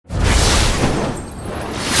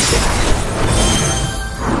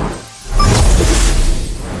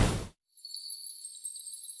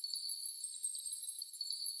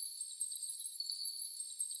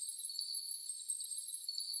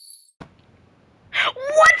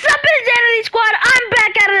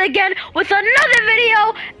it again with another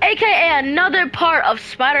video, aka another part of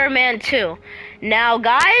Spider-Man 2. Now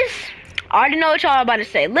guys, I already know what y'all about to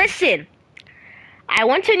say. Listen, I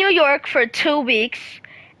went to New York for 2 weeks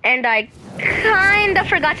and I kinda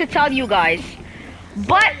forgot to tell you guys.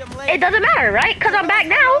 But it doesn't matter, right? Because I'm back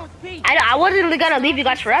now. I wasn't gonna leave you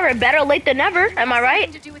guys forever. Better late than never, am I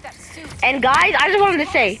right? And guys, I just wanted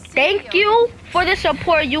to say thank you for the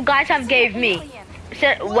support you guys have gave me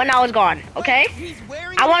when I was gone, okay?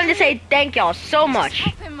 I wanted to say thank y'all so much.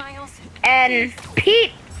 And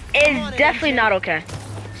Pete is definitely not okay.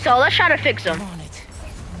 So let's try to fix him.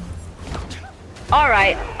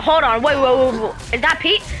 Alright, hold on, wait. Is that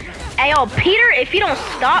Pete? Hey, yo, Peter, if you don't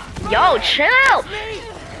stop, yo, chill.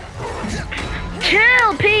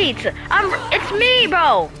 Chill, Pete. It's me,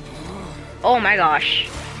 bro. Oh my gosh.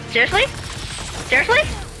 Seriously? Seriously?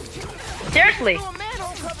 Seriously?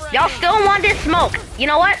 Y'all still want this smoke? You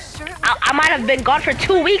know what? I might have been gone for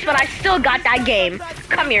 2 weeks, but I still got that game.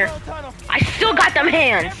 Come here. I still got them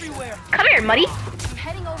hands. Come here, Muddy.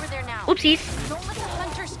 Oopsies.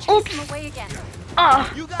 Oops.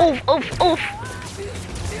 Oof.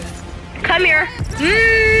 Come here.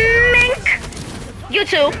 Mink. You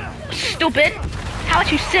too. Stupid. How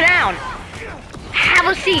about you sit down? Have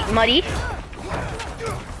a seat, Muddy.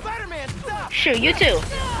 Shoot, you too.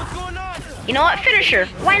 You know what? Finish her.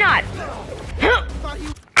 Why not?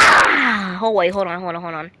 Ah! Oh wait, hold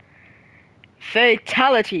on.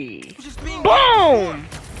 Fatality. Boom!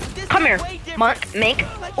 Come here, Mink.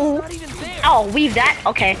 Ooh. Oh, weave that.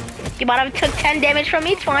 Okay. You might have took 10 damage from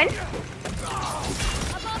me. It's fine.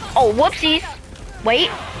 Oh, whoopsies. Wait.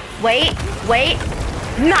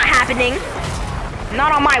 Not happening.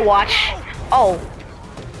 Not on my watch. Oh.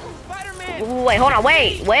 Wait, hold on.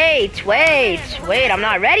 Wait. I'm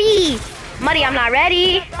not ready. Muddy, I'm not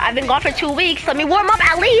ready. I've been gone for 2 weeks. Let me warm up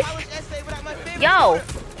at least. Yo.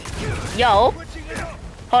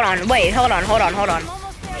 Hold on. Wait. Hold on.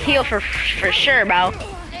 Heal for sure, bro.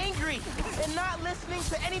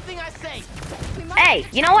 Hey,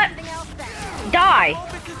 you know what? Die.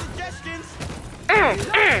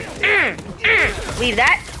 Leave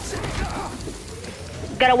that.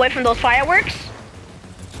 Get away from those fireworks.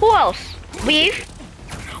 Who else? Leave.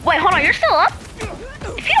 Wait, hold on. You're still up?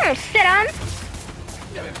 If you don't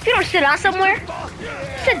sit down somewhere,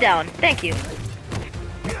 sit down. Thank you.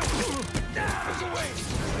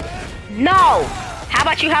 No. How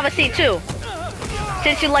about you have a seat too?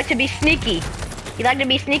 Since you like to be sneaky. You like to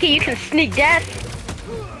be sneaky, you can sneak death.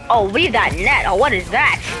 Oh, leave that net. Oh, what is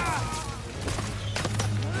that?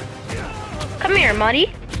 Come here,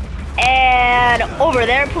 Muddy. And over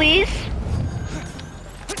there, please.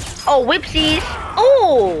 Oh, whipsies.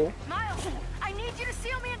 Oh. Miles, I need you to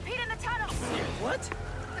seal me and Pete in the tunnel. What?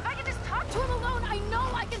 If I can just talk to him alone, I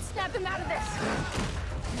know I can snap him out of this.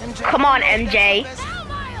 MJ, Come on, MJ. Now,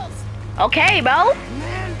 Miles. Okay, bro.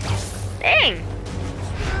 Dang.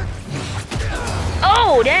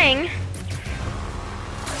 Oh, dang.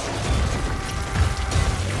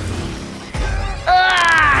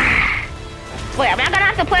 Wait, am I gonna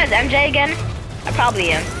have to play as MJ again? I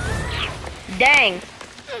probably am. Dang.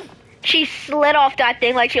 She slid off that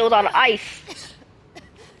thing like she was on ice.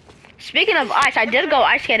 Speaking of ice, I did go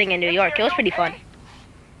ice skating in New York. It was pretty fun.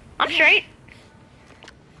 I'm straight.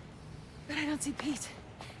 But I don't see Pete.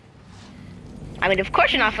 I mean, of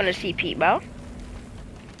course you're not gonna see Pete, bro.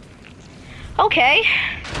 Okay.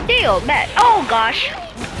 Deal, bet. Oh, gosh.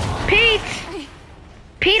 Pete.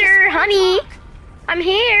 Peter, honey. I'm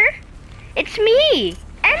here. It's me,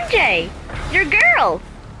 MJ, your girl.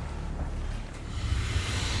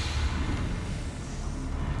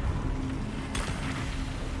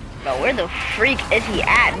 Bro, where the freak is he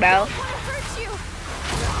at, bro?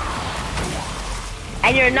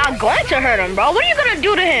 And you're not going to hurt him, bro. What are you gonna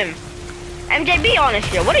do to him? MJ, be honest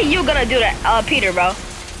here. What are you gonna do to Peter, bro?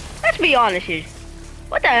 Let's be honest here.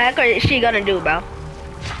 What the heck is she gonna do, bro?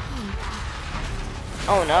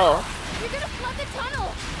 Oh no. You're gonna flood the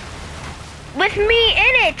tunnel. With me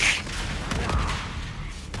in it.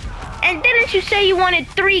 And didn't you say you wanted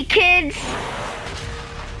 3 kids?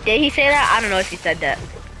 Did he say that? I don't know if he said that.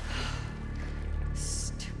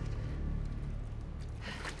 Stupid.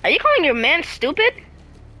 Are you calling your man stupid?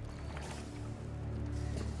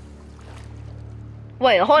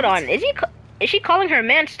 Wait, hold on. Is she calling her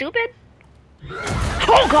man stupid?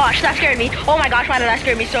 Oh gosh, that scared me. Oh my gosh, why did that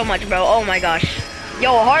scare me so much, bro? Oh my gosh.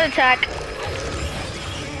 Yo, a heart attack.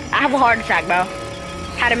 I have a heart attack, bro.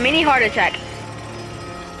 Had a mini heart attack.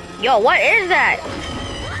 Yo, what is that?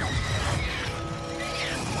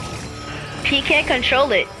 He can't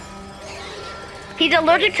control it. He's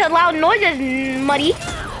allergic to loud noises, Muddy.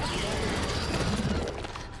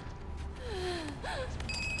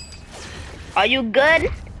 Are you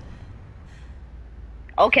good?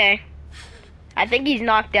 Okay. I think he's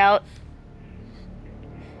knocked out.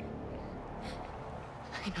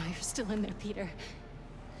 I know you're still in there, Peter.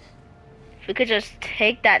 If we could just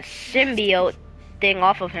take that symbiote thing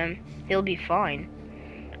off of him, he'll be fine.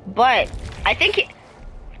 But I think if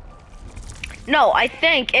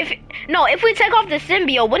we take off the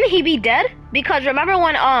symbiote, wouldn't he be dead? Because remember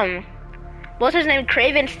when what's his name,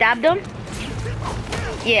 Craven stabbed him?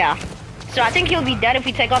 Yeah. So I think he'll be dead if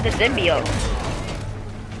we take off the symbiote.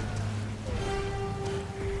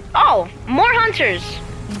 Oh, more hunters.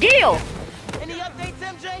 Deal. Any updates,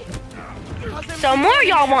 MJ? So more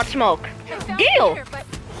y'all want smoke. I found Deal. Peter, but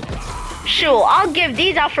Sure, I'll give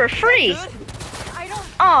these out for free. I don't.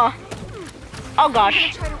 Oh I'm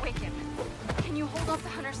gosh. gonna try to wake him. Can you hold off the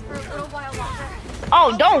hunters for a little while longer?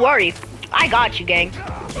 Oh, don't worry. I got you, gang.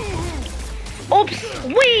 Oops,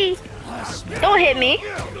 wee. Don't hit me.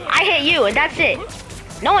 I hit you, and that's it.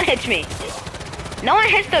 No one hits me. No one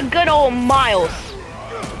hits the good old Miles.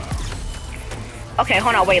 Okay,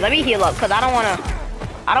 hold on, wait. Let me heal up, cause I don't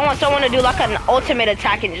want someone to do like an ultimate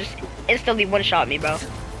attack and just instantly one-shot me, bro.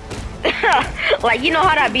 Like, you know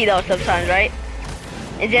how that be though sometimes, right?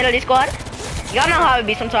 In Zenity Squad, y'all know how it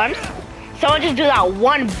be sometimes. Someone just do that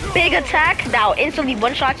one big attack that'll instantly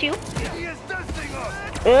one-shot you.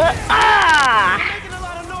 Ah! Making a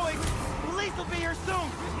lot of noise. Police will be here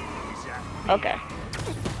soon. Okay.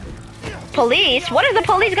 Police? What is the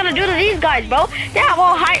police gonna do to these guys, bro? They have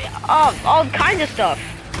all kinds of stuff.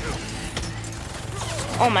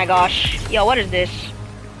 Oh my gosh. Yo, what is this?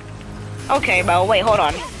 Okay, bro. Wait, hold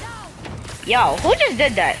on. Yo, who just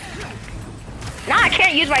did that? Now I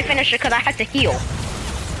can't use my finisher because I had to heal.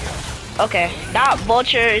 Okay, that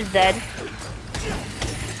vulture is dead.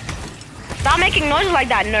 Stop making noises like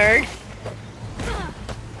that, nerd.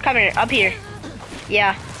 Come here, up here.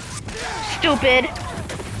 Yeah. Stupid.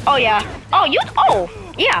 Oh yeah. Oh, you. Oh,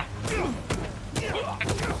 yeah.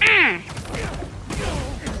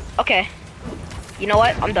 Okay. You know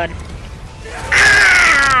what? I'm done.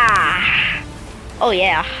 Ah! Oh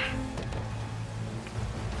yeah.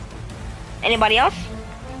 Anybody else?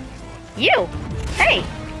 You. Hey.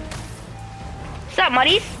 What's up,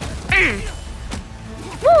 muddies?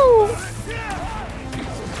 Woo!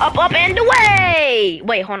 Up, and away!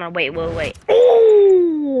 Wait, hold on. Wait.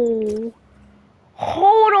 Ooh!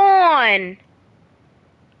 Hold on.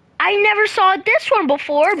 I never saw this one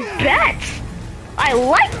before. Bet. I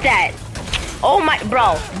like that. Oh my,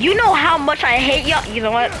 bro. You know how much I hate y'all. You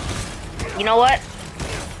know what? You know what?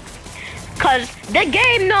 Cause the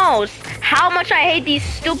game knows how much I hate these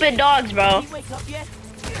stupid dogs, bro. Wake up yet?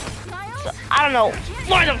 So, I don't know.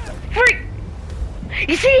 Lord of freak.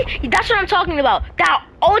 You see? That's what I'm talking about. That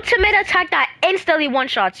ultimate attack that instantly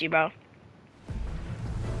one-shots you, bro.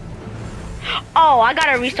 Oh, I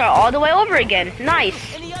gotta restart all the way over again.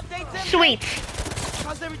 Nice. Any updates, MJ? Sweet.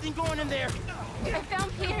 How's everything going in there? I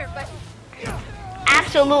found Peter, but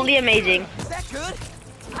Absolutely amazing. Is that good?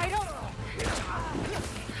 I don't.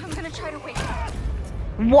 I'm gonna try to wake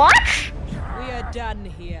him. What? We are done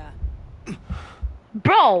here.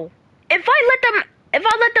 Bro, if I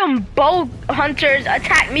let them bow hunters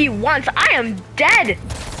attack me once, I am dead.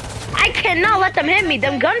 I cannot let them hit me.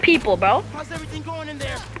 Them gun people, bro. How's everything going in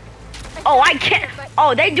there? Oh, I can't.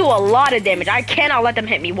 Oh, they do a lot of damage. I cannot let them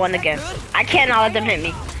hit me one again. I cannot let them hit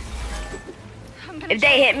me. I'm gonna If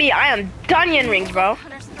they hit me, I am Dunyan rings, bro.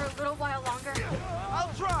 hunters for a little while longer. I'll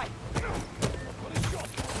try.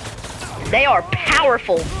 They are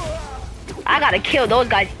powerful. I gotta kill those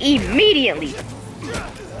guys immediately.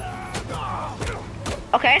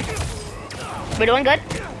 Okay, we're doing good.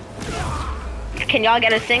 Can y'all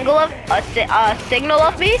get a signal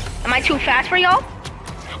of me? Am I too fast for y'all?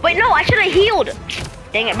 Wait, no, I should have healed.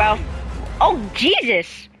 Dang it, bro. Oh,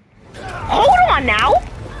 Jesus. Hold on now.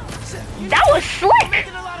 That was slick.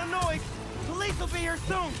 Making a lot of noise. Police will be here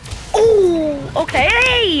soon. Ooh, okay.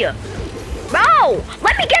 Hey, bro,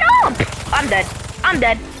 let me get up. I'm dead. I'm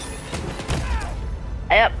dead.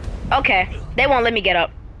 Yep. Okay. They won't let me get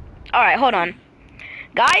up. All right, hold on.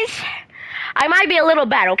 Guys, I might be a little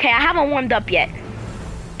bad, okay? I haven't warmed up yet.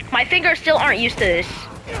 My fingers still aren't used to this.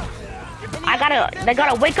 They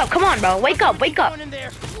gotta wake up. Come on, bro. Wake up, wake up. Going in there. I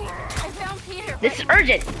found Peter. This is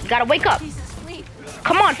urgent. You gotta wake up. He's asleep.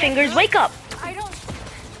 Come on, fingers, wake up. I don't.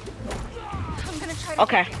 I'm gonna try to.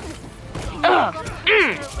 Okay. Can you hold off the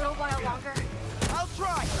hunters for a little while longer? I'll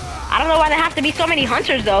try. I don't know why there have to be so many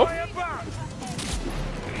hunters, though.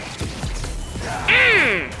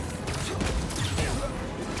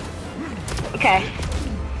 Okay.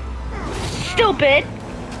 Stupid.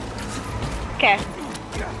 Okay.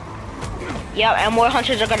 Yep, and more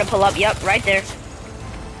hunters are gonna pull up. Yep, right there.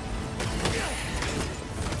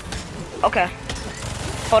 Okay.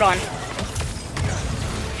 Hold on.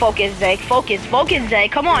 Focus, Zay. Focus, Zay.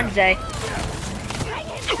 Come on, Zay.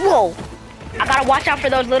 Whoa. I gotta watch out for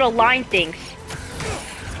those little line things.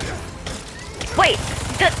 Wait,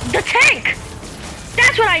 the tank!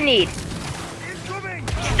 That's what I need.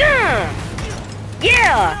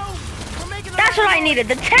 Yeah! That's what I needed,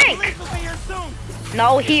 the tank!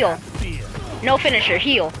 No, heal. No finisher,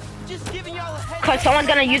 heal. Cause someone's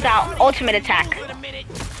gonna use that ultimate attack.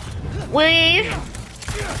 Weave.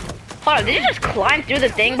 Hold on, did you just climb through the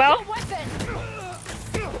thing, bro?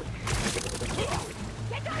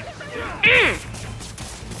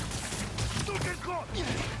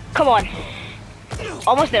 Come on.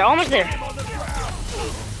 Almost there, almost there.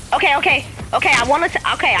 Okay, I want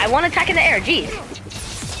to attack in the air. Jeez.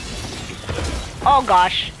 Oh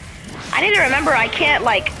gosh. I need to remember I can't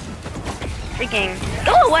like freaking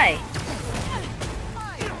go away.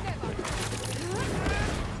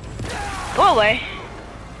 Go away.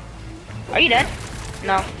 Are you dead?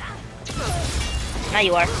 No. Now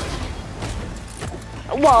you are.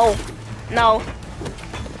 Whoa. No.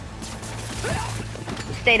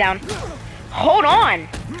 Stay down. Hold on.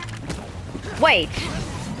 Wait.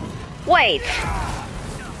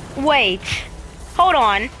 Hold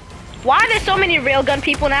on. Why are there so many railgun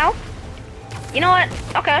people now? You know what?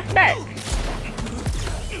 Okay, bet.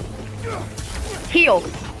 Heal.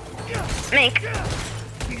 Mink.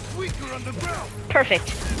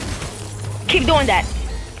 Perfect. Keep doing that.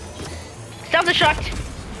 Self-destruct.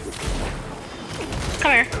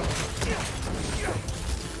 Come here.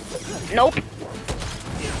 Nope.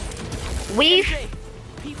 Weave.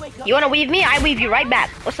 You wanna weave me? I weave you right back.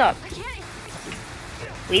 What's up?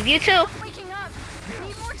 Weave you too.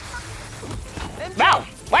 Bro,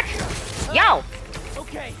 what? Yo.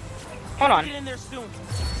 Okay. Hold on. Get in there soon.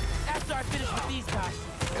 After I finish with these guys.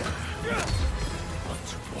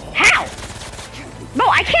 How? Bro,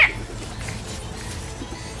 I can't.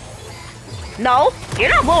 No, you're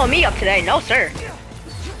not blowing me up today. No, sir.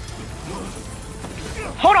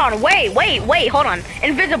 Hold on, wait, hold on.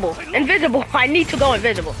 Invisible. I need to go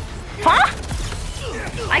invisible. Huh?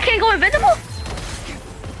 I can't go invisible?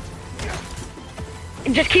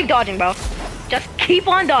 Just keep dodging, bro. Just keep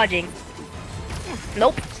on dodging.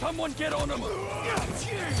 Nope. Someone get on him.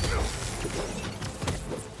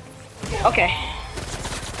 Okay.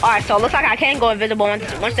 Alright, so it looks like I can't go invisible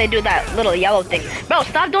once they do that little yellow thing. Bro,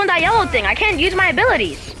 stop doing that yellow thing. I can't use my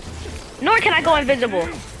abilities. Nor can I go invisible.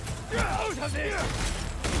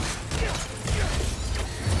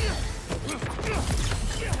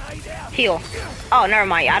 Heal. Oh, never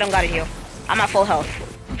mind. I don't gotta heal. I'm at full health.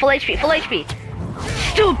 Full HP.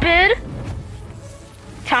 Stupid!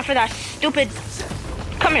 Time for that stupid...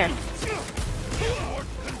 Come here.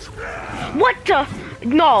 What the...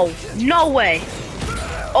 No way.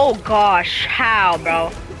 Oh gosh, how,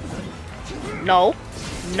 bro? No.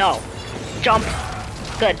 Jump.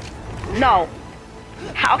 Good. No.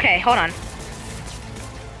 Okay, hold on.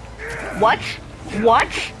 What?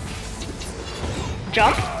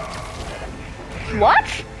 Jump. What?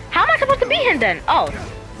 How am I supposed to beat him then? Oh.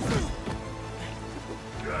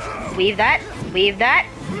 Weave that.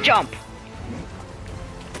 Jump.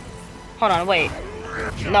 Hold on, wait.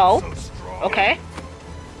 No. Okay.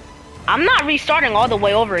 I'm not restarting all the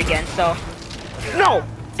way over again, so... No!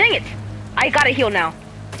 Dang it! I gotta heal now.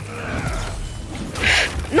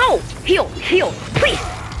 No! Heal! Please!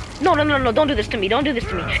 No, don't do this to me. No!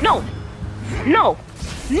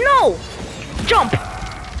 Jump!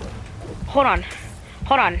 Hold on.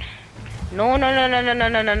 No.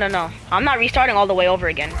 I'm not restarting all the way over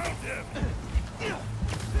again.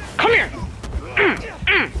 Come here!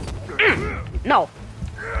 No.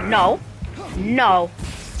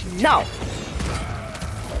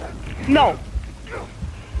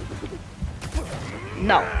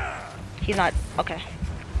 He's not. Okay.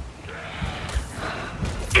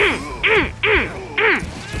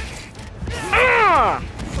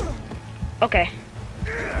 Okay.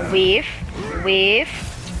 Weave.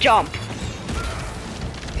 Jump.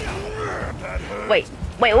 Wait.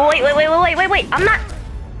 I'm not.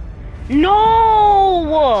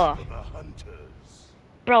 No!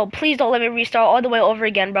 Bro, please don't let me restart all the way over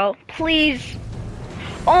again, bro. Please.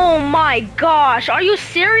 Oh my gosh, are you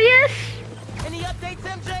serious? Any updates,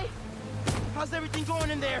 MJ? How's everything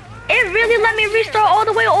going in there? It really let me restart all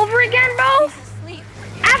the way over again, bro?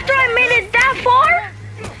 After I made it that far?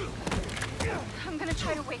 I'm gonna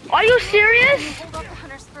try to wake him. Are you serious? Hold off the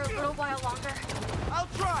hunters for a little while longer. I'll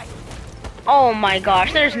try. Oh my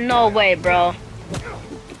gosh, there's no way, bro.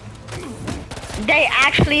 They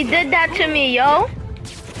actually did that to me, yo.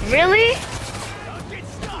 Really?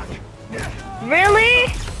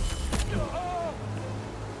 Really?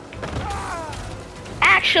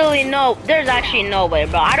 Actually, no. There's actually no way,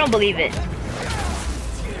 bro. I don't believe it.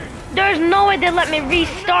 There's no way they let me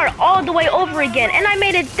restart all the way over again, and I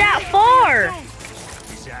made it that far.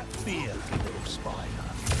 Is that fear, little spider?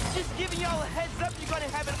 Just giving y'all a heads up, you're gonna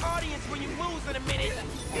have an audience when you lose in a minute.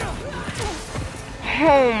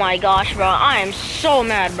 Oh my gosh, bro. I am so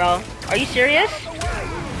mad, bro. Are you serious?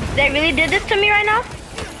 They really did this to me right now?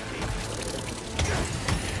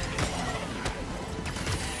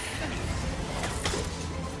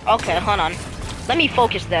 Okay, hold on. Let me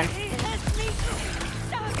focus then.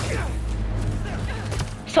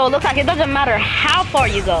 So it looks like it doesn't matter how far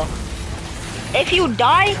you go. If you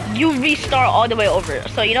die, you restart all the way over.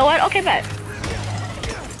 So you know what? Okay, bet.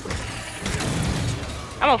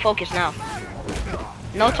 I'm gonna focus now.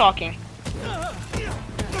 No talking.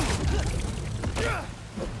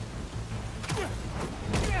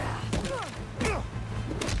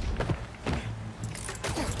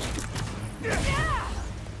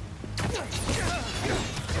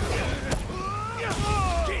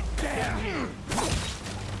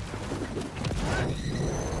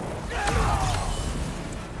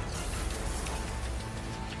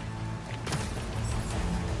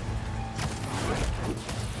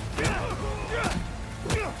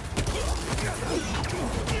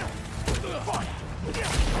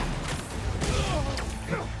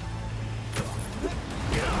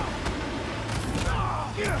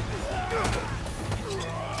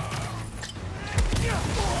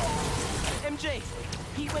 MJ,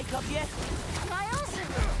 he wake up yet? Miles?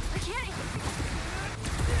 I can't.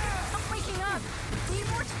 I'm waking up. Need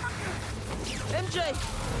more time. MJ!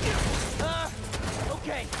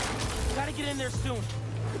 Okay. Gotta get in there soon.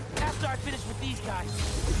 After I finish with these guys.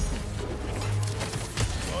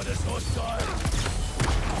 Oh, this hostile.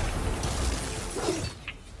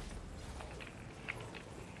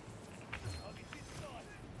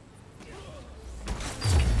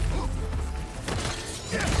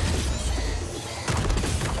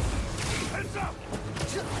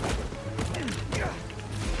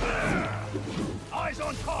 Eyes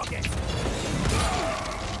on target.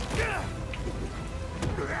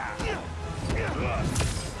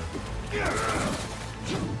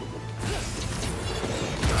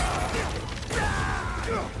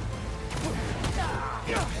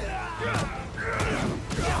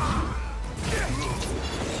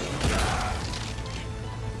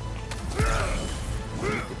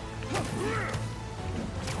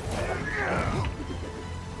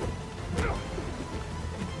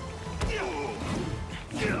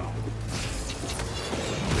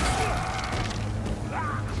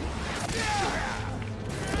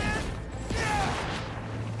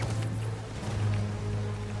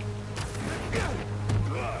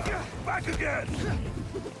 Back again.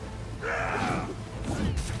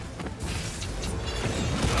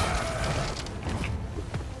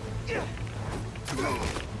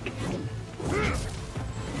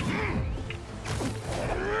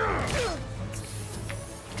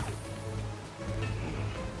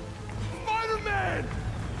 Spider-Man!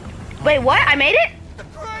 Wait, what? I made it? The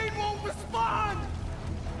brain won't respond!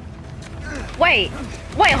 Wait,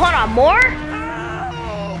 hold on. More?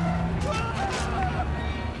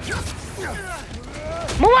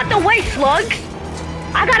 Move out the way, slugs!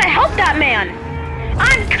 I gotta help that man!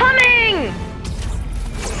 I'm coming!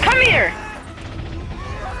 Come here!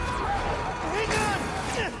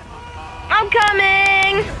 I'm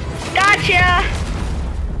coming! Gotcha!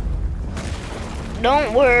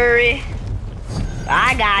 Don't worry.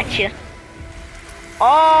 I gotcha.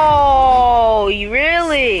 Oh, you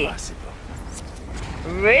really?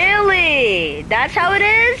 Really? That's how it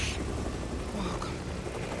is?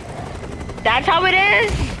 That's how it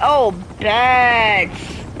is? Oh, bet.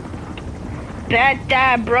 Bet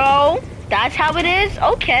that, bro. That's how it is?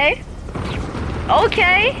 Okay.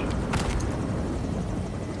 Okay.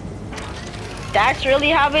 That's really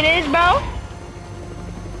how it is, bro?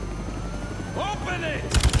 Open it!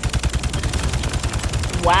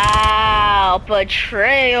 Wow,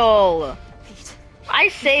 betrayal. I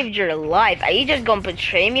saved your life. Are you just gonna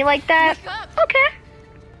betray me like that? Okay.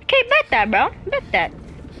 Okay, bet that, bro. Bet that.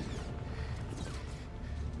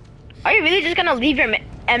 Are you really just gonna leave your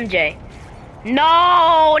MJ?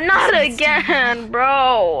 No, not again,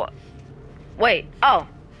 bro. Wait, oh.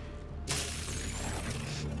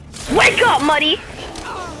 Wake up, Muddy.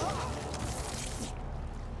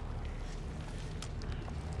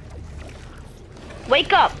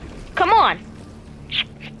 Wake up. Come on.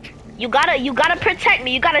 You gotta protect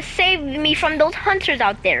me. You gotta save me from those hunters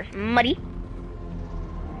out there, Muddy.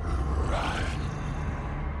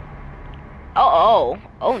 Oh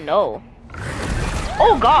no.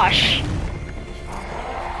 Oh gosh.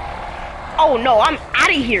 Oh no, I'm out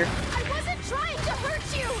of here. I wasn't trying to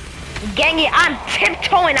hurt you. Gangy, I'm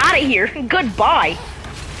tiptoeing out of here. Goodbye.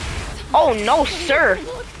 Oh no, sir.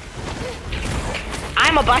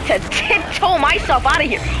 I'm about to tiptoe myself out of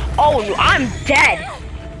here. Oh, I'm dead.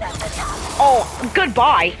 Oh,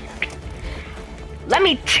 goodbye. Let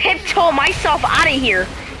me tiptoe myself out of here.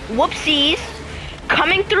 Whoopsies.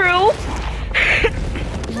 Coming through.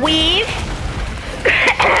 Weave.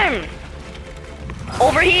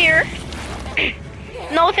 Over here.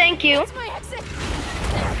 No, thank you. It's my exit.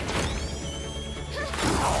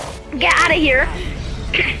 Get out of here.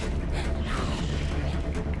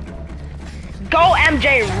 Go,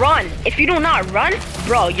 MJ, run. If you do not run,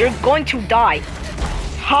 bro, you're going to die.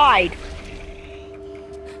 Hide.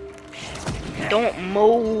 Don't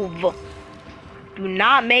move. Do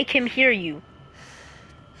not make him hear you.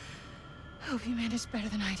 Hope you managed better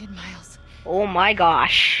than I did, Miles. Oh my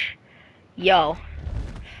gosh. Yo.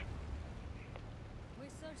 We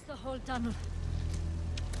searched the whole tunnel.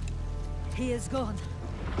 He is gone.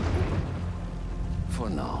 For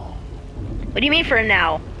now. What do you mean for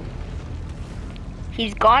now?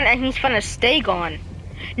 He's gone and he's gonna stay gone.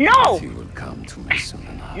 No! He will come to me soon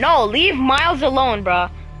enough. No, leave Miles alone, bruh.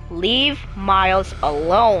 Leave Miles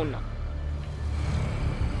alone.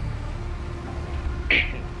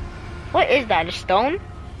 What is that, a stone?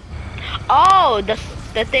 Oh,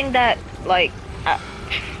 the thing that, like,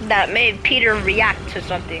 that made Peter react to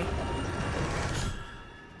something.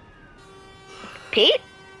 Pete?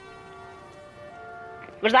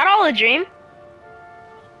 Was that all a dream?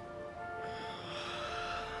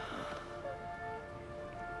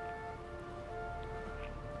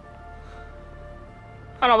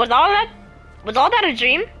 Oh no, was all that a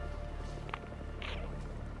dream?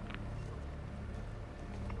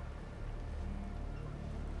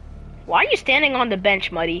 Why are you standing on the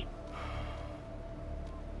bench, Muddy?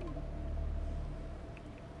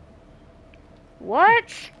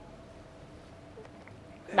 What?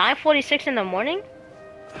 9:46 in the morning?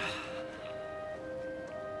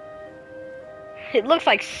 It looks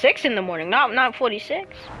like 6 in the morning, not 9:46.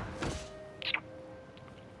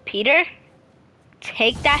 Peter?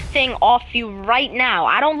 Take that thing off you right now.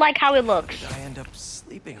 I don't like how it looks. I end up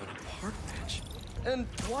sleeping on a park bench. And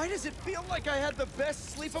why does it feel like I had the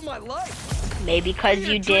best sleep of my life? Maybe because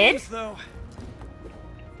you did. Dreams, though.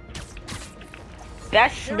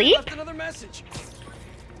 Best Harry sleep? left another message.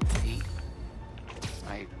 Pete,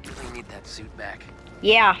 I really need that suit back.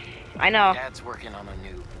 Yeah, I know. Dad's working on a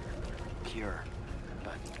new cure,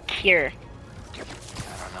 but Here. I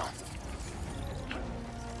don't know.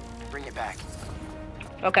 Bring it back,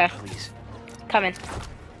 Okay, please. coming.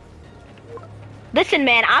 Listen,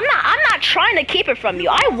 man, I'm not trying to keep it from you.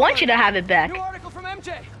 I want you to have it back. New article from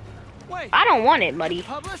MJ. Wait, I don't want it, Muddy.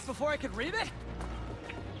 published before I could read it?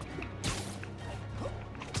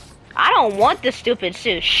 I don't want the stupid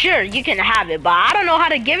suit. Sure, you can have it, but I don't know how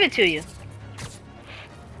to give it to you.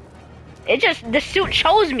 The suit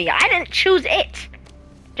chose me. I didn't choose it.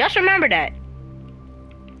 Just remember that.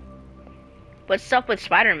 What's up with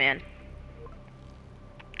Spider-Man?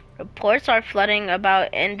 Reports are flooding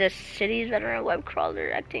about in the city's veteran web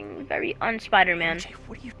crawler acting very un-Spider-Man. MJ,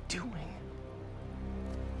 what are you doing?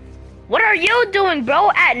 What are you doing,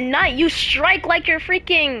 bro? At night, you strike like you're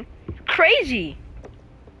freaking crazy.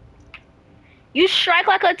 You strike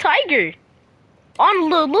like a tiger. On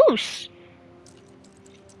the loose.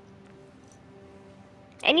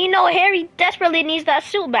 And you know Harry desperately needs that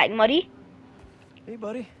suit back, Muddy. Hey,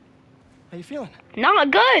 buddy. How you feeling?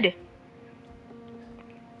 Not good.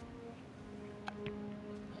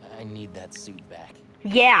 I need that suit back.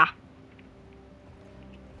 Yeah.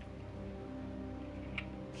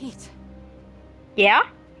 Pete, Yeah?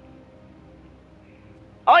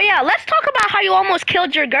 Oh yeah, let's talk about how you almost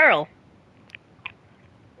killed your girl.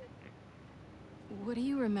 what do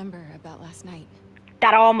you remember about last night?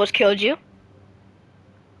 That almost killed you.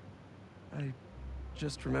 I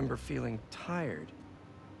just remember feeling tired.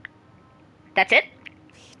 That's it?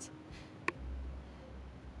 Pete,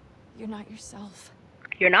 you're not yourself.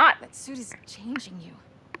 You're not. That suit is changing you.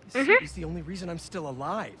 This suit is the only reason I'm still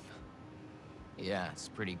alive. Yeah, it's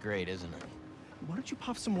pretty great, isn't it? Why don't you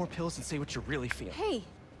pop some more pills and say what you're really feeling? Hey,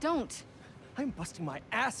 don't. I'm busting my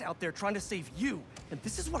ass out there trying to save you, and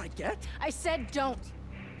this is what I get? I said don't.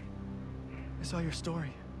 I saw your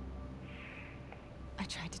story. I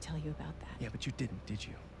tried to tell you about that. Yeah, but you didn't, did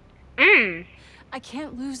you? I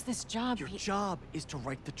can't lose this job, Your Pete. job is to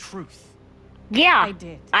write the truth. Yeah. I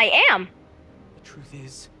did. I am. The truth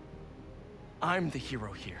is, I'm the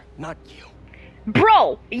hero here, not you.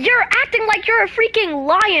 Bro, you're acting like you're a freaking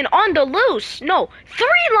lion on the loose. No, 3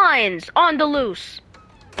 lions on the loose.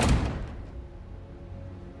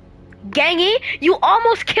 Gangy, you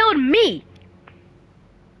almost killed me.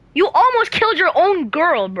 You almost killed your own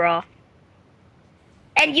girl, bro.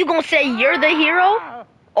 And you gonna say you're the hero?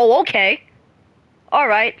 Oh, okay.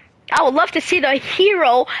 Alright. I would love to see the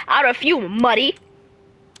hero out of you, Muddy.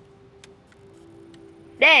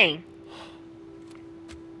 Dang.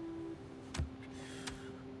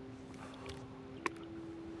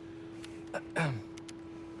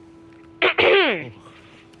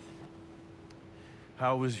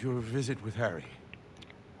 How was your visit with Harry?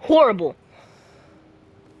 Horrible.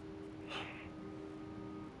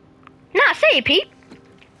 Nah, say it, Pete.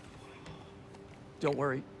 Don't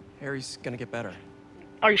worry, Harry's gonna get better.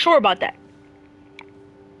 Are you sure about that?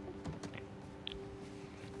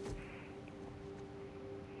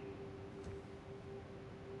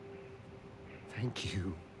 Thank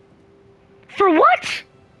you For what?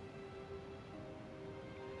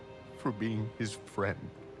 for being his friend.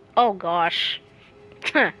 Oh gosh.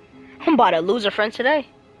 I'm about to lose a friend today.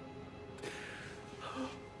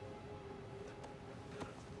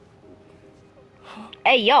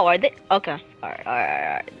 Hey, yo, are they? Okay.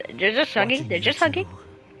 Alright. They're just hugging. Watching They're you just hugging. two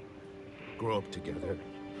grow up together.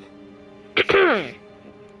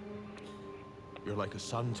 You're like a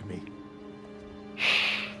son to me.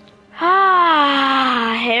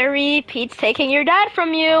 Ah, Harry, Pete's taking your dad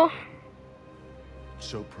from you.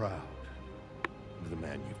 So proud of the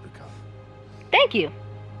man you've become. Thank you.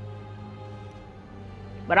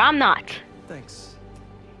 But I'm not. Thanks.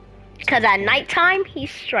 Because at nighttime, he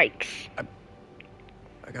strikes.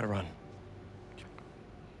 I gotta run.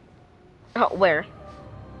 Oh, where?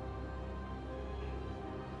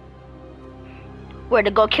 Where, to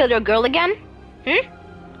go kill your girl again?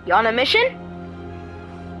 You on a mission?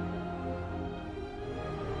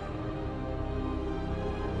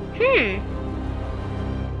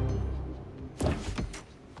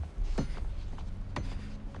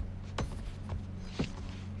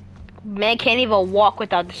 Man can't even walk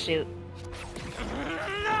without the suit.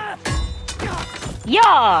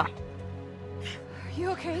 Yeah! Are you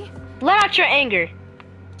okay? Let out your anger.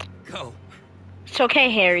 Go, It's okay,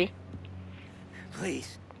 Harry.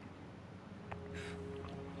 please.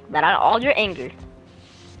 Let out all your anger.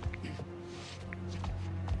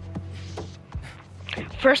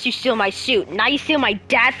 First you steal my suit, now you steal my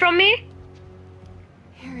dad from me?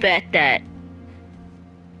 Harry. Bet that.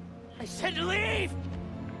 I said to leave!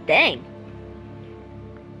 Dang.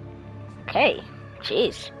 Okay.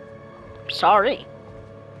 Jeez. Sorry.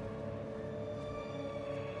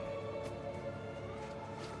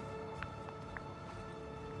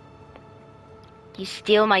 You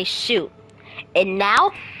steal my suit. And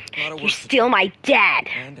now, Lot of you work to steal my dad.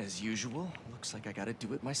 And as usual, looks like I gotta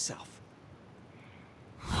do it myself.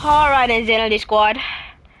 Alright, Insanity Squad.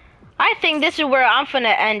 I think this is where I'm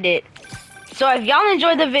finna end it. So if y'all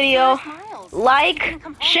enjoyed the video, like,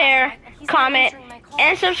 share, comment,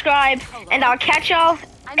 and subscribe. And I'll catch y'all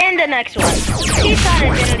in the next one. Peace out,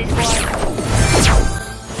 Insanity Squad.